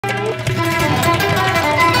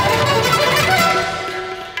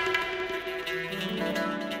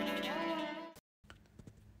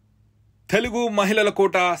తెలుగు మహిళల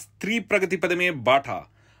కోట స్త్రీ ప్రగతి పదమే బాట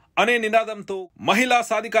అనే నినాదంతో మహిళా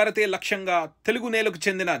సాధికారతే లక్ష్యంగా తెలుగు నేలకు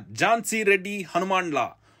చెందిన Jhansi Reddy హనుమాన్ల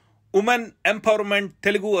women empowerment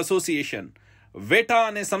Telugu association వేటా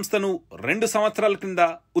అనే సంస్థను 2 సంవత్సరాల కింద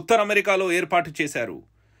ఉత్తర అమెరికాలో ఏర్పాటు చేశారు.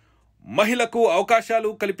 మహిళలకు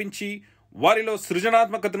అవకాశాలు కల్పించి వారిలో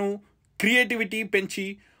సృజనాత్మకతను క్రియేటివిటీ పెంచి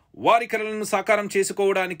వారి కలలను సాకారం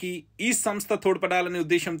చేసుకోవడానికి ఈ సంస్థ తోడ్పడాలనే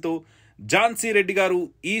ఉద్దేశంతో ఝాన్సీ రెడ్డి గారు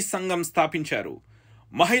ఈ సంఘం స్థాపించారు.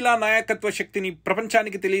 మహిళా నాయకత్వ శక్తిని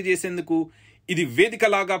ప్రపంచానికి తెలియజేసేందుకు ఇది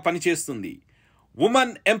వేదికలాగా పనిచేస్తుంది.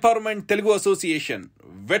 ఉమెన్ ఎంపవర్మెంట్ తెలుగు అసోసియేషన్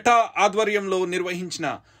వెటా ఆధ్వర్యంలో నిర్వహించిన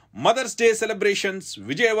మదర్స్ డే సెలబ్రేషన్స్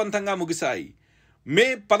విజయవంతంగా ముగిశాయి. మే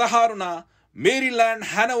 16న మేరీల్యాండ్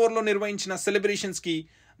హ్యానోవర్లో నిర్వహించిన సెలబ్రేషన్స్కి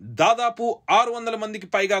దాదాపు 600 మందికి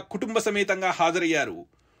పైగా కుటుంబ సమేతంగా హాజరయ్యారు.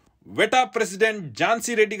 వెటా ప్రెసిడెంట్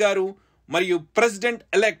ఝాన్సీ రెడ్డి గారు మరియు ప్రెసిడెంట్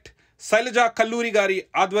ఎలెక్ట్ శైలజా కల్లూరి గారి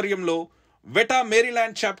ఆధ్వర్యంలో వెటా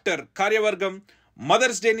మేరీల్యాండ్ చాప్టర్ కార్యవర్గం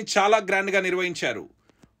మదర్స్ డేని చాలా గ్రాండ్గా నిర్వహించారు.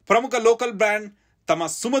 ప్రముఖ లోకల్ బ్యాండ్ తమ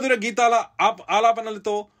సుమధుర గీతాల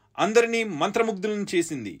ఆలాపనలతో అందరినీ మంత్రముగ్ధులను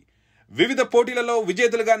చేసింది. వివిధ పోటీలలో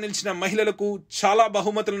విజేతలుగా నిలిచిన మహిళలకు చాలా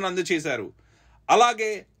బహుమతులను అందజేశారు. అలాగే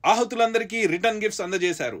ఆహుతులందరికీ రిటర్న్ గిఫ్ట్స్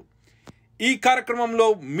అందజేశారు. ఈ కార్యక్రమంలో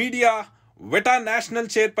మీడియా, వెటా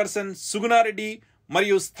నేషనల్ చైర్పర్సన్ సుగుణారెడ్డి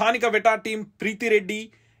మరియు స్థానిక వెటా టీం ప్రీతిరెడ్డి,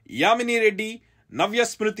 యామిని రెడ్డి, నవ్య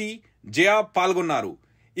స్మృతి, జయ పాల్గొన్నారు.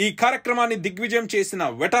 ఈ కార్యక్రమాన్ని దిగ్విజయం చేసిన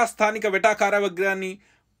వెటా స్థానిక వెటా కార్యవర్గాన్ని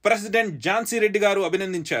ప్రెసిడెంట్ ఝాన్సీ రెడ్డి గారు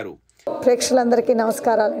అభినందించారు. ప్రేక్షకులందరికీ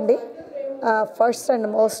నమస్కారాలండి. First and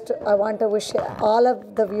most I want to wish all of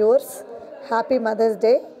the viewers happy mother's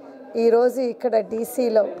day. ఈరోజు ఇక్కడ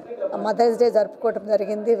డీసీలో మదర్స్ డే జరుపుకోవడం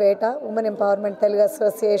జరిగింది. వేటా ఉమెన్ ఎంపవర్మెంట్ తెలుగు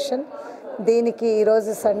అసోసియేషన్. దీనికి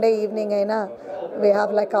ఈరోజు సండే ఈవినింగ్ అయినా we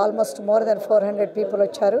have like almost more than 400 people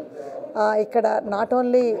వచ్చారు. ఇక్కడ నాట్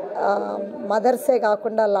ఓన్లీ మదర్సే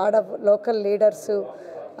కాకుండా lot of local leaders,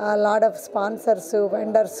 lot of స్పాన్సర్సు,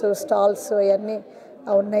 vendors, stalls ఇవన్నీ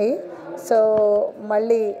ఉన్నాయి. సో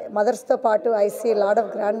మళ్ళీ మదర్స్తో పాటు I see lot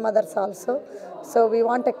of grand mothers also. So we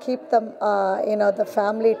want to keep them the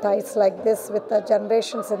family టైస్ like this with the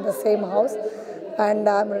generations in the same house. And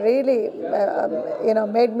I'm really,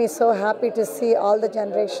 made me so happy to see all the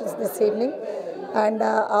generations this evening. And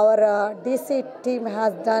our DC team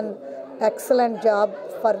has done excellent job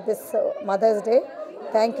for this Mother's Day.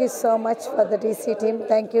 Thank you so much for the DC team.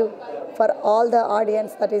 Thank you for all the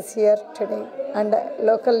audience that is here today and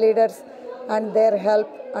local leaders and their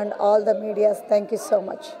help and all the medias. Thank you so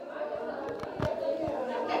much.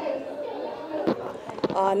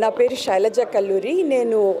 నా పేరు శైలజా కల్లూరి.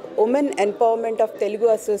 నేను women empowerment of Telugu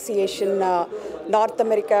association north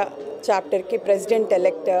America చాప్టర్కి president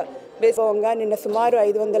elect. బేసిక్గా నిన్న సుమారు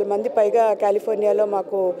 500 మంది పైగా కాలిఫోర్నియాలో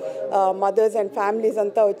మాకు mothers and families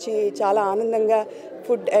అంతా వచ్చి చాలా ఆనందంగా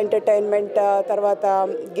ఫుడ్, ఎంటర్టైన్మెంట్, తర్వాత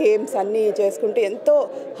గేమ్స్ అన్నీ చేసుకుంటూ ఎంతో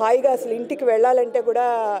హాయిగా, అసలు ఇంటికి వెళ్ళాలంటే కూడా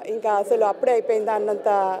ఇంకా అసలు అప్పుడే అయిపోయిందా అన్నంత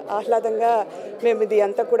ఆహ్లాదంగా మేము ఇది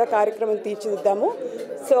అంతా కూడా కార్యక్రమం తీర్చిదిద్దాము.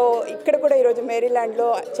 సో ఇక్కడ కూడా ఈరోజు మేరీల్యాండ్లో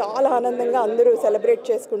చాలా ఆనందంగా అందరూ సెలబ్రేట్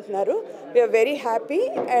చేసుకుంటున్నారు. We are very happy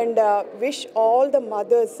and wish all the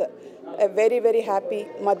mothers a very very happy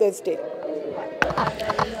mother's day.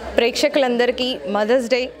 ప్రేక్షకులందరికీ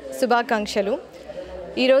మదర్స్ డే శుభాకాంక్షలు.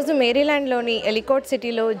 ఈరోజు మేరీల్యాండ్లోని ఎలికోట్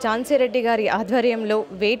సిటీలో ఝాన్సీ రెడ్డి గారి ఆధ్వర్యంలో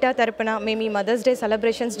వేటా తరపున మేము ఈ మదర్స్ డే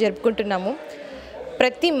సెలబ్రేషన్స్ జరుపుకుంటున్నాము.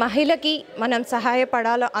 ప్రతి మహిళకి మనం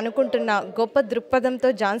సహాయపడాలో అనుకుంటున్న గొప్ప దృక్పథంతో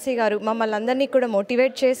ఝాన్సీ గారు మమ్మల్ని అందరినీ కూడా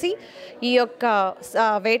మోటివేట్ చేసి ఈ యొక్క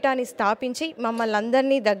వేటాని స్థాపించి మమ్మల్ని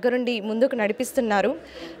అందరినీ దగ్గరుండి ముందుకు నడిపిస్తున్నారు.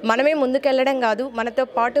 మనమే ముందుకెళ్ళడం కాదు, మనతో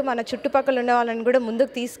పాటు మన చుట్టుపక్కల ఉన్న వాళ్ళని కూడా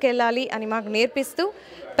ముందుకు తీసుకెళ్ళాలి అని మాకు నేర్పిస్తూ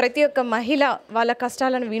ప్రతి ఒక్క మహిళ వాళ్ళ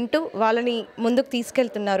కష్టాలను వింటూ వాళ్ళని ముందుకు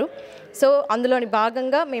తీసుకెళ్తున్నారు. సో అందులోని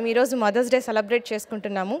భాగంగా మేము ఈరోజు మదర్స్ డే సెలబ్రేట్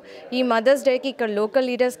చేసుకుంటున్నాము. ఈ మదర్స్ డేకి ఇక్కడ లోకల్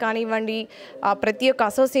లీడర్స్ కానివ్వండి, ప్రతి ఒక్క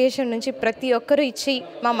అసోసియేషన్ నుంచి ప్రతి ఒక్కరూ ఇచ్చి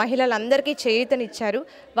మా మహిళలందరికీ చేయూతనిచ్చారు.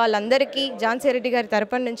 వాళ్ళందరికీ ఝాన్సీ రెడ్డి గారి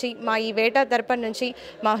తరపున నుంచి, మా ఈ వేటా తరపున నుంచి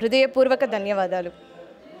మా హృదయపూర్వక ధన్యవాదాలు.